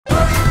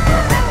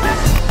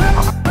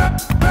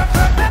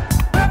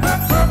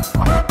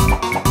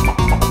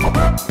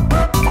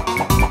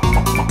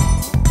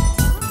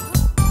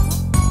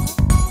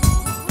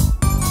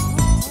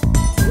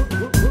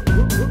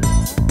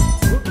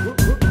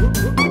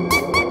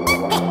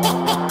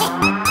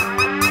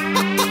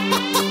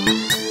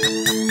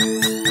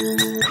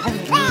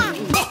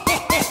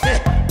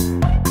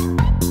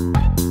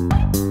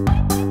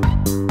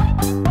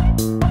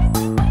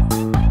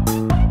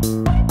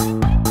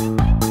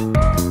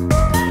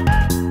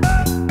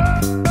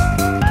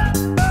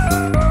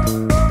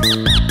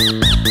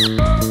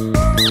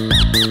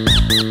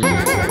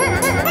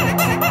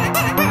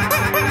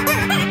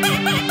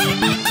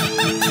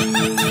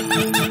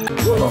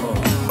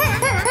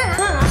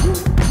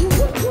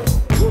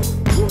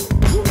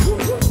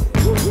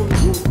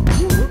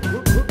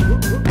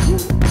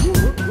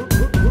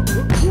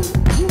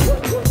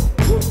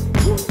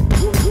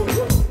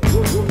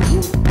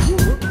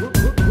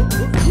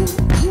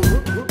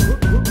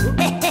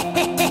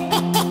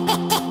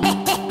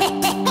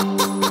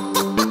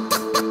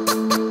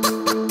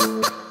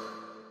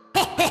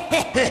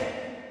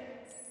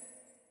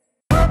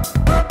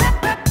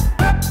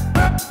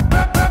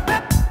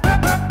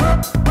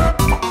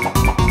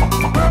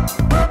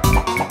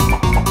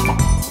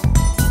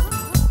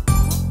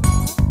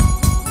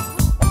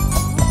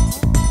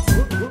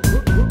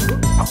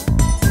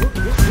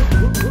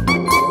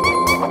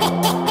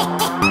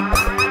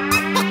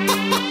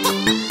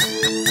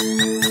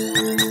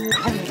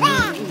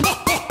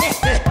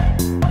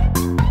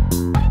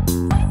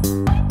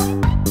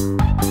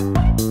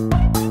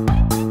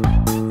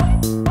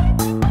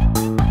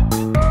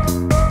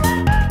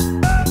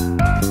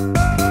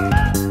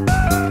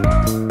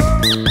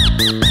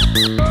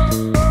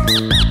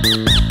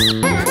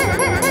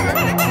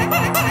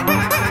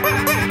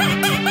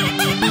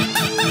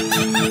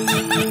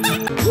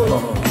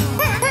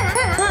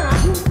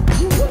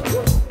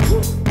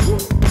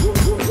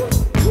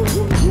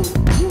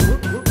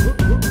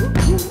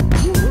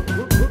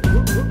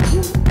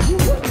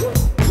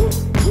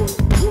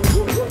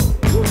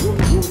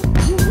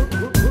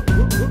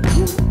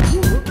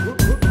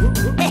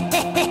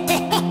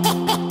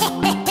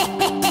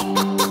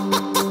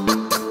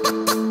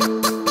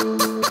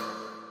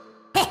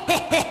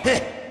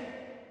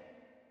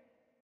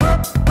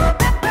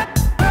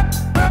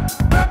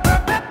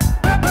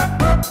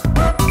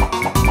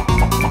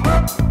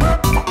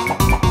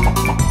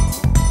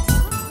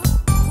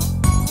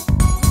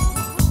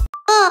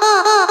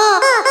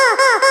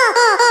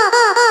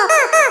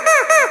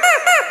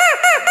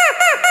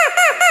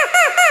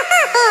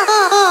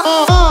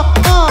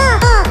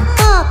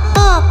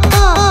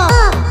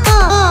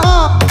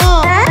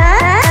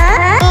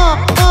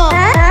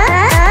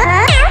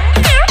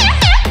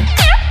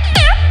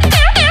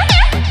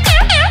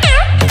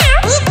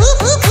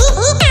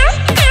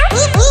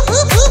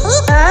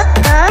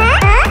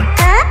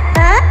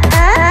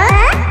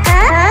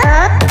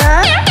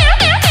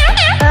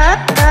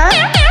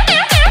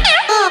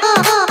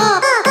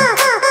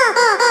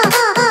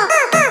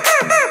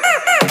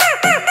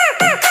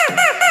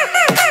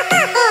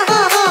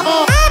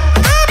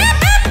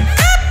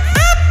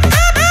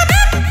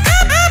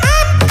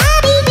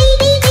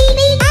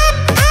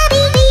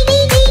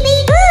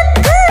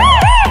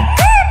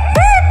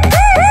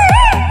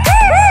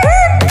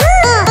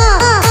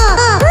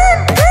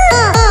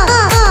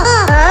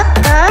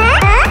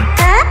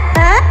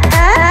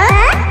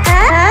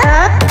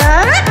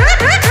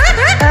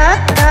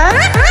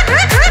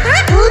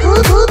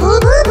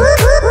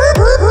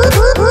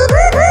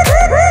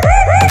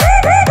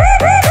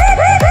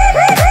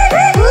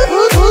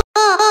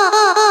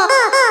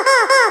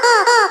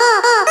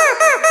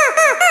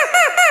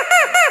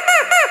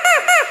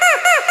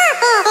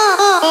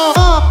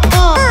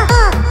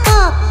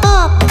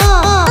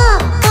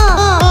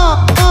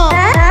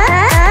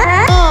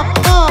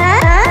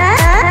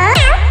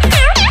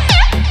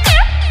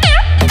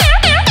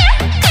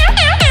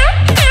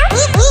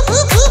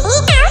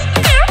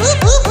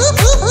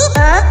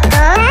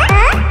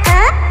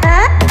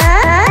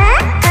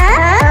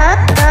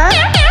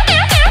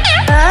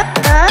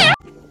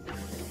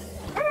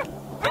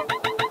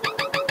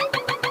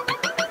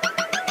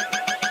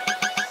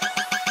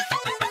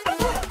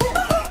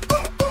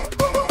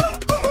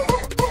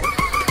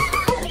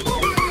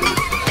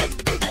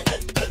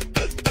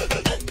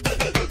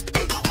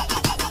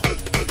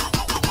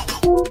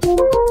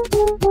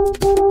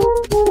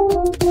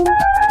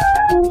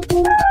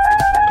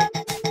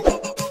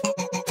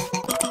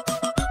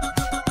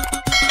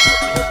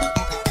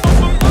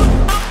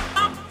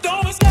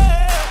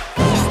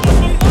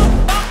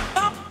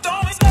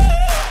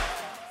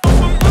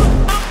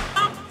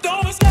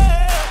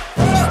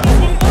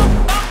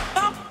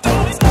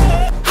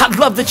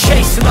Love the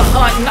chase and the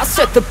hunt, and I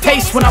set the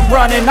pace when I'm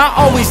running. I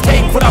always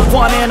take what I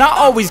want and I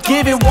always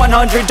give it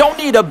 100. Don't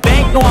need a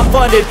bank, no I'm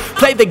funded.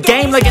 Play the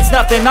game like it's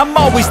nothing. I'm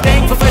always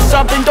thankful for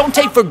something. Don't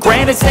take for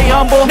granted, stay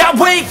humble. Now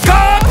wake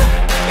up!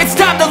 It's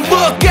time to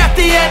look at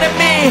the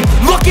enemy.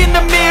 Look in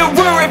the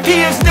mirror if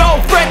he is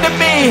no friend to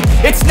me.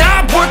 It's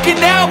not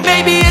working out,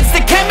 maybe it's the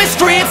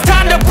chemistry. It's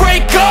time to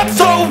break up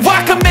so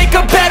I can make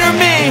a better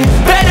me.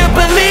 Better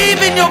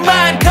believe in your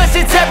mind, cause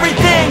it's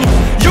everything.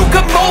 You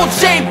can mold,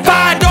 shape,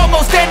 find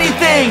almost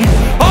anything.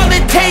 All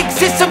it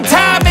takes is some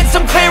time and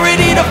some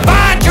clarity to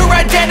find your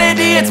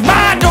identity. It's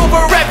mind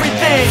over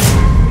everything.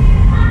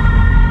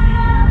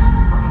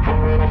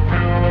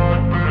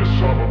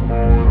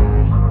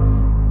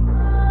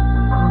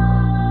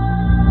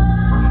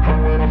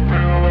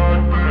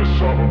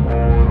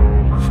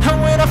 And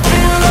when I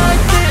feel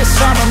like this,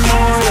 I'm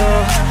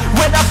immortal.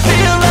 When I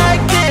feel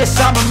like this,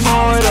 I'm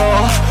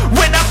immortal.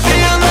 When I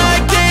feel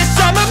like this,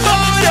 I'm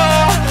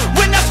immortal.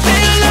 When I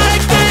feel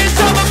like this,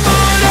 I'm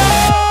immortal.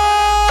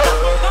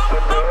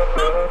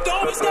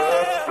 Don't be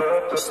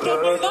scared. Just give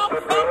me up.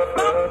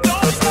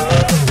 Don't be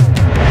scared.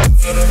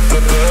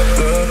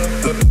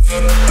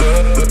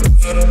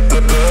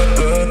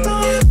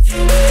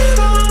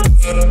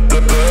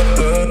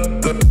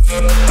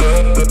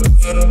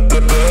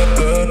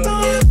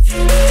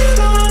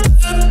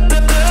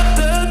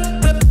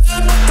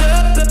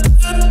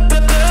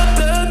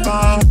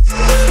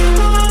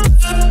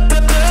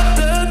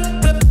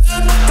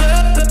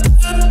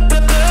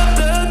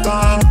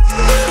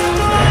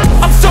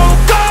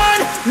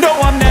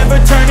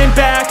 Turning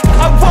back,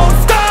 I won't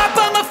stop,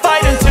 I'ma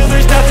fight until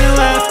there's nothing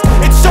left.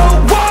 It's so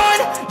on,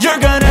 you're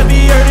gonna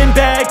be hurting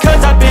bad,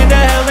 cause I've been to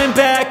hell and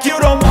back. You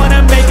don't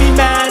wanna make me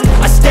mad,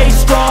 I stay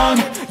strong,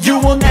 you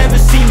will never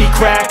see me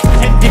crack.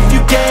 And if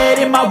you get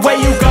in my way,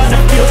 you're gonna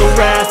feel the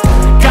wrath.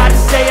 Gotta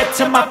say it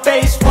to my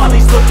face while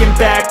he's looking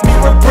back.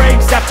 Mirror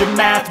breaks after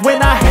math,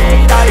 when I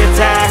hate I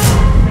attack.